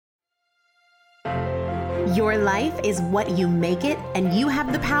Your life is what you make it, and you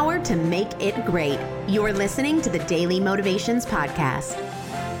have the power to make it great. You're listening to the Daily Motivations Podcast.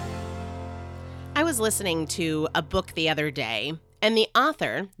 I was listening to a book the other day, and the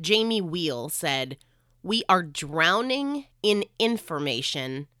author, Jamie Wheal, said, "We are drowning in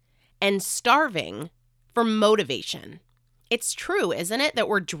information and starving for motivation." It's true, isn't it, that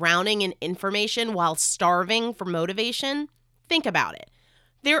we're drowning in information while starving for motivation? Think about it.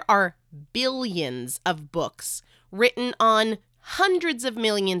 There are billions of books written on hundreds of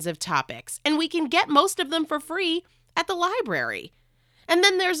millions of topics, and we can get most of them for free at the library. And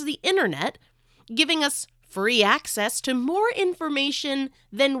then there's the internet, giving us free access to more information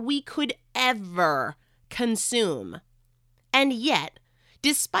than we could ever consume. And yet,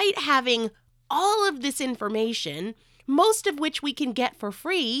 despite having all of this information, most of which we can get for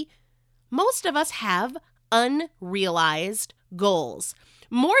free, most of us have unrealized goals.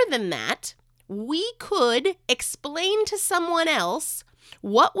 More than that, we could explain to someone else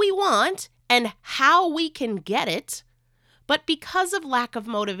what we want and how we can get it, but because of lack of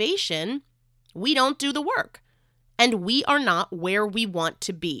motivation, we don't do the work, and we are not where we want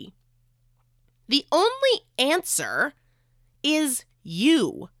to be. The only answer is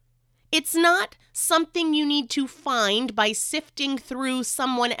you. It's not something you need to find by sifting through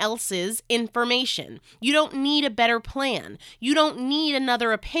someone else's information. You don't need a better plan. You don't need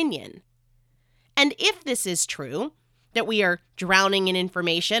another opinion. And if this is true, that we are drowning in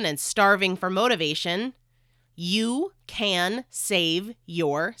information and starving for motivation, you can save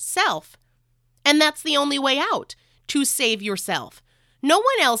yourself. And that's the only way out, to save yourself. No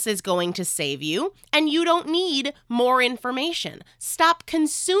one else is going to save you, and you don't need more information. Stop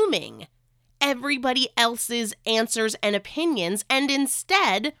consuming everybody else's answers and opinions, and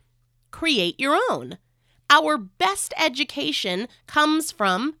instead create your own. Our best education comes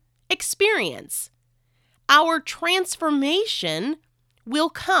from experience. Our transformation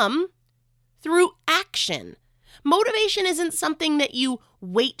will come through action. Motivation isn't something that you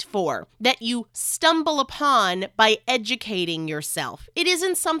wait for, that you stumble upon by educating yourself. It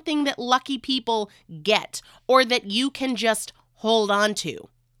isn't something that lucky people get or that you can just hold on to.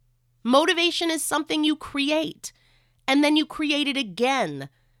 Motivation is something you create, and then you create it again,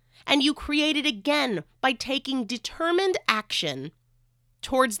 and you create it again by taking determined action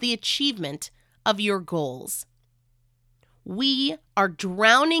towards the achievement of your goals. We are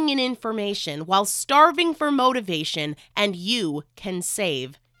drowning in information while starving for motivation, and you can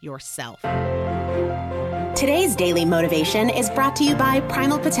save yourself. Today's Daily Motivation is brought to you by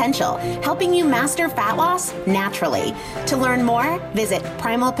Primal Potential, helping you master fat loss naturally. To learn more, visit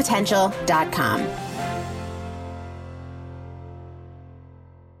primalpotential.com.